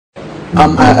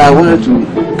I wanted to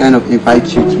kind of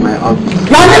invite you to my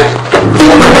office.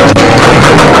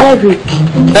 Eric.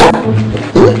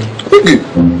 Okay.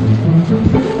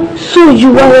 So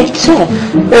you are a chef?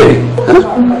 Eric. Huh?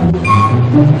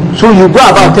 So you go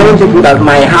about telling people that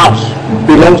my house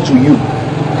belongs to you.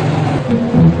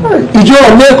 Is your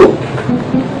amigo?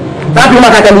 That be my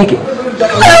Catholic.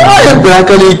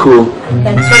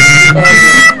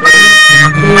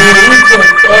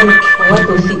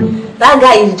 That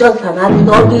guy is just an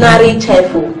ordinary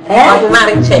chef.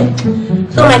 Ordinary chef.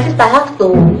 So my sister has to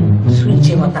switch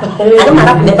him on. I don't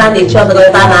have the bandage of the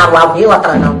now.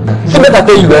 So let I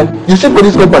tell you, you see for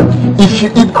this company,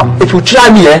 if you try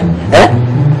me,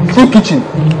 see kitchen,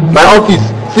 my office,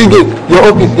 see gate, your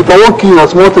office, if I walk in a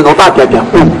small thing or that,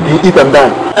 you eat and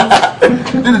die.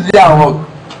 This is how I work.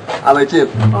 I'm a chef.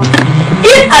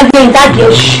 If again that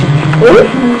dish,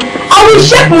 I will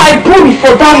shake my booty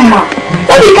for that man.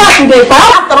 What do you got today?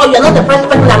 After all, you're not the first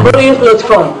person I'm borrowing clothes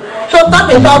from. So stop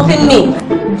insulting me.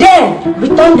 Then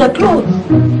return your clothes.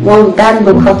 One that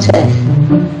local chef.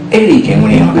 Eric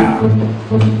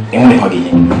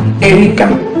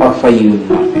can offer you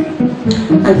nothing.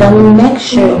 And I will make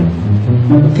sure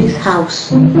this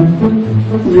house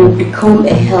will become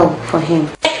a help for him.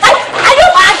 Are you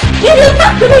mad? If you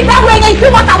talk to me that way, then see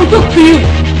what I will do to you.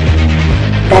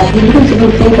 That he wouldn't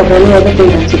even think of any other thing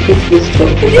than to fix this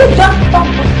job. Did you just talk?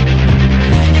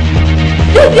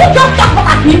 Did you just talk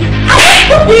at me? Are you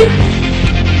stupid?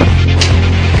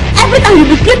 Every time you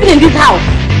be sleeping in this house,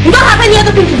 you don't have any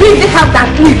other thing to do in this house than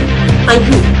sleep. And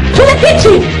you, to the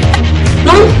kitchen.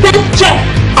 Nonsense chef.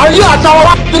 Are you a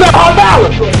child to the hotel?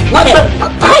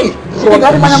 Hey!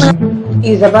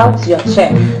 It's about your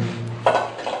chef.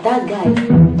 That guy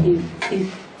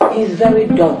is very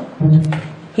dumb.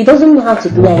 He doesn't know how to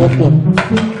do anything.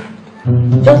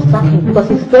 Just sack him because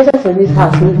his presence in this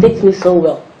house irritates me so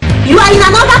well. You are in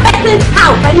another person's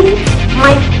house. I mean,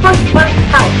 my husband's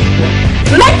house.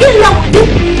 Making love with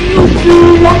this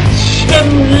useless,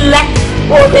 shameless,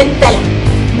 golden seller.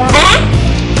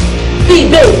 See,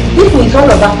 babe, this is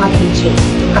all about packaging.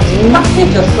 You have to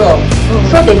package yourself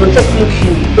so they will take you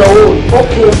to your own.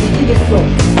 Okay, we did it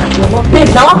wrong. Babe,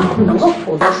 now I'm not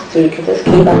for last week. I just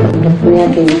came back from California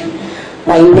again.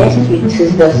 By next week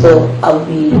Tuesday, so I'll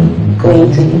be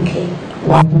going to UK.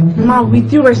 Wow. Now,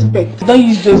 with due respect, don't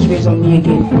use those words on me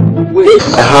again. Wait.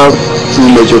 I have two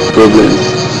major problems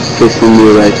facing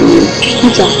me right away.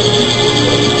 Peter.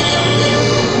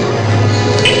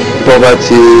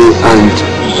 Poverty and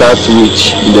that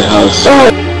witch in the house.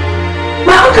 Oh.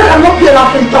 My uncle cannot be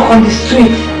allowed to talk on the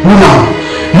street. Mama,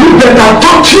 you better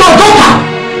talk to your daughter.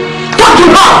 Talk to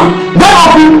her. Get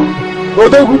up.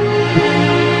 Odegu,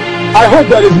 I hope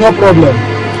there is no problem.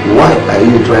 Why are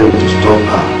you trying to stop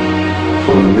her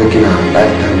from making her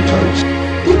lifetime choice?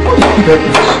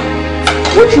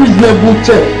 What reasonable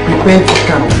chef prepared this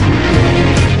kind of food?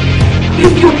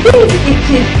 If you think it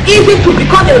is easy to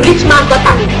become a rich man's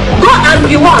daughter, go and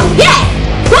be one. Yeah,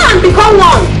 go and become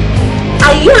one.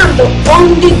 I am the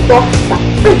only doctor.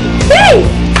 Hey,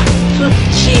 to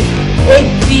Chief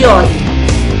Avion.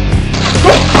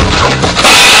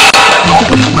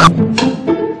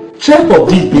 Chef of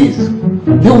these days,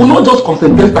 they will not just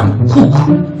concentrate and cook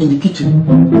in the kitchen.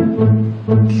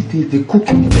 These days they cook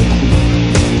in the bedroom.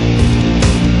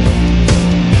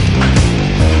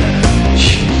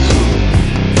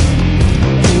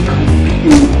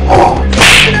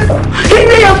 Give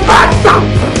me a bastard!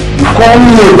 Call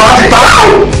me a bastard!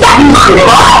 You a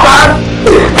bastard!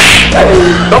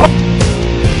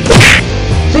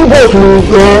 See what you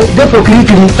get for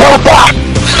cleaning.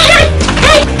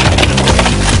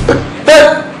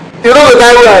 You know the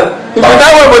guy well. If you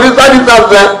die well for this house,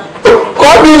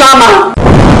 call me Lama.